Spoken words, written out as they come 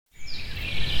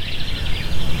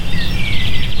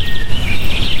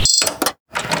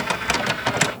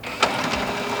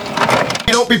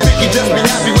Don't be picky, just be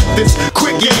happy with this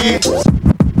quickie.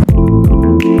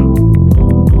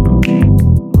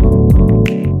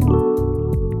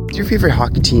 Your favorite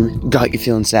hockey team got you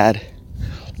feeling sad?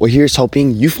 Well, here's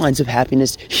hoping you find some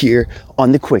happiness here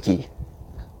on the Quickie.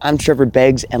 I'm Trevor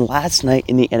Beggs, and last night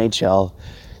in the NHL,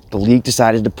 the league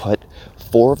decided to put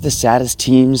 4 of the saddest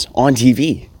teams on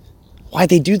TV. Why'd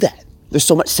they do that? There's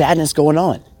so much sadness going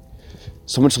on.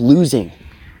 So much losing.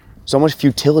 So much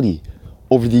futility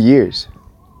over the years.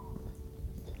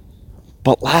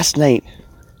 But last night,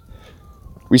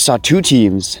 we saw 2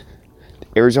 teams, the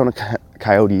Arizona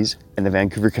Coyotes and the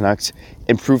Vancouver Canucks,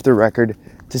 improve their record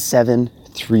to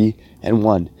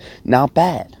 7-3-1. Not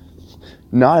bad.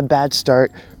 Not a bad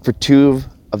start for 2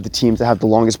 of the teams that have the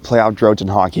longest playoff drought in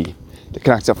hockey. The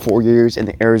Canucks at 4 years and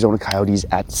the Arizona Coyotes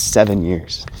at 7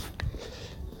 years.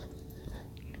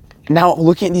 Now,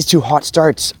 looking at these 2 hot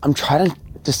starts, I'm trying to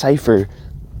decipher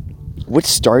which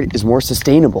start is more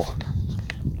sustainable.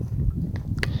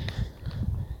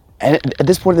 And at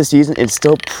this point of the season, it's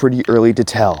still pretty early to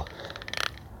tell.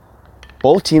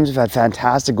 Both teams have had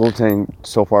fantastic goaltending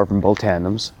so far from both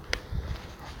tandems.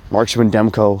 Markstrom and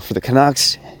Demko for the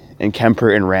Canucks, and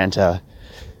Kemper and Ranta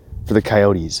for the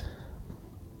Coyotes.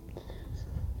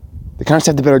 The Canucks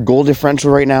have the better goal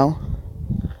differential right now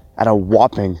at a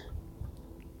whopping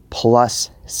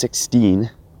plus 16.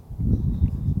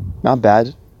 Not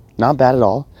bad. Not bad at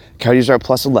all. Coyotes are at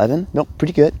plus 11. Nope,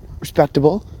 pretty good.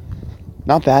 Respectable.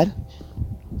 Not bad.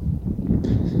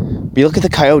 But you look at the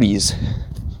Coyotes,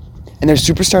 and their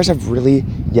superstars have really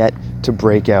yet to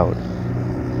break out.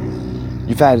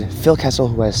 You've had Phil Kessel,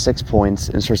 who has 6 points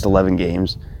in his first 11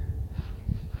 games.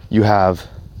 You have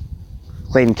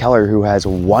Clayton Keller, who has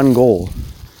 1 goal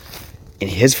in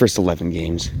his first 11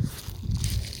 games.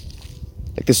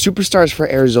 Like, the superstars for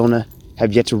Arizona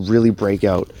have yet to really break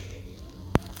out.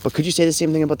 But could you say the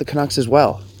same thing about the Canucks as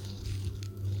well?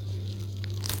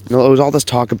 You know, there was all this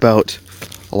talk about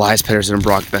Elias Pettersson and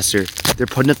Brock Besser. They're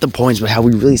putting up the points, but have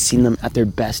we really seen them at their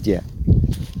best yet?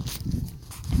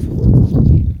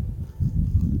 You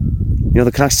know,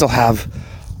 the Canucks still have,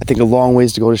 I think, a long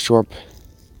ways to go to shore up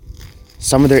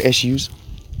some of their issues.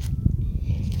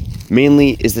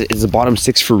 Mainly, is the bottom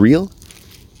 6 for real?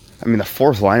 I mean, the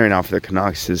 4th line right now for the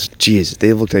Canucks is, geez,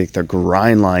 they look like the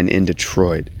grind line in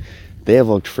Detroit. They have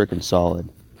looked freaking solid.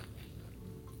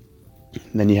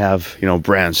 And then you have, you know,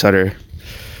 Brand Sutter,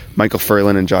 Michael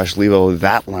Furlan, and Josh Levo.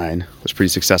 That line was pretty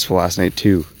successful last night,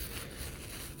 too.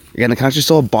 Again, the Canucks are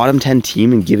still a bottom 10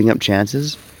 team and giving up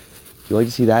chances. You'd like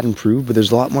to see that improve, but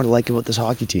there's a lot more to like about this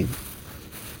hockey team.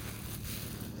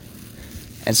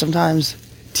 And sometimes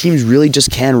teams really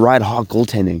just can ride hot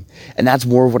goaltending, and that's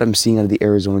more of what I'm seeing out of the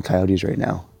Arizona Coyotes right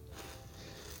now.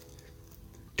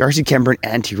 Darcy Kuemper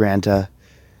and Antti Ranta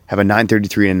have a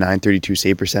 .933 and a .932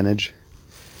 save percentage,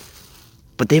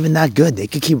 but they've been that good. They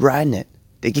could keep riding it.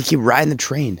 They could keep riding the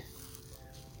train.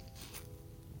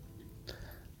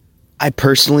 I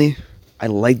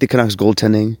like the Canucks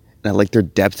goaltending, and I like their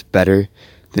depth better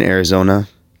than Arizona.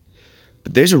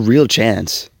 But there's a real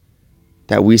chance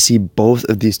that we see both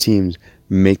of these teams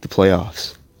make the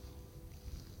playoffs.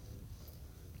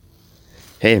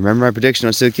 Hey, remember my prediction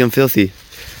on Silky and Filthy?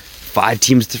 5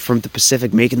 teams from the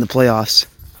Pacific making the playoffs.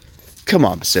 Come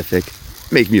on, Pacific.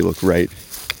 Make me look right.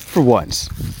 For once.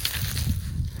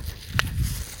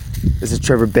 This is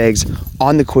Trevor Beggs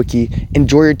on the Quickie.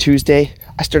 Enjoy your Tuesday.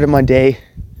 I started my day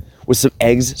with some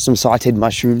eggs, some sauteed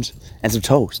mushrooms, and some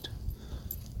toast.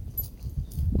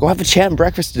 Go have a champ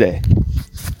breakfast today.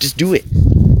 Just do it.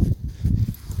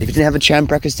 If you didn't have a champ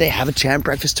breakfast today, have a champ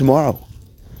breakfast tomorrow.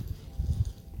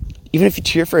 Even if you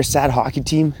cheer for a sad hockey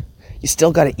team, you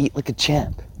still gotta eat like a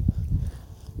champ.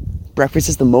 Breakfast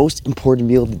is the most important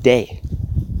meal of the day.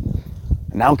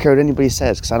 And I don't care what anybody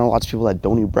says, because I know lots of people that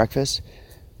don't eat breakfast.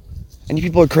 And you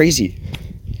people are crazy.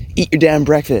 Eat your damn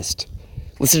breakfast.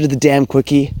 Listen to the damn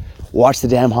Quickie. Watch the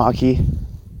damn hockey.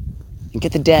 And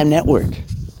get the damn network.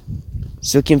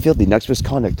 Silky and Filthy, Nucks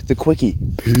Misconduct, the Quickie.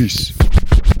 Peace.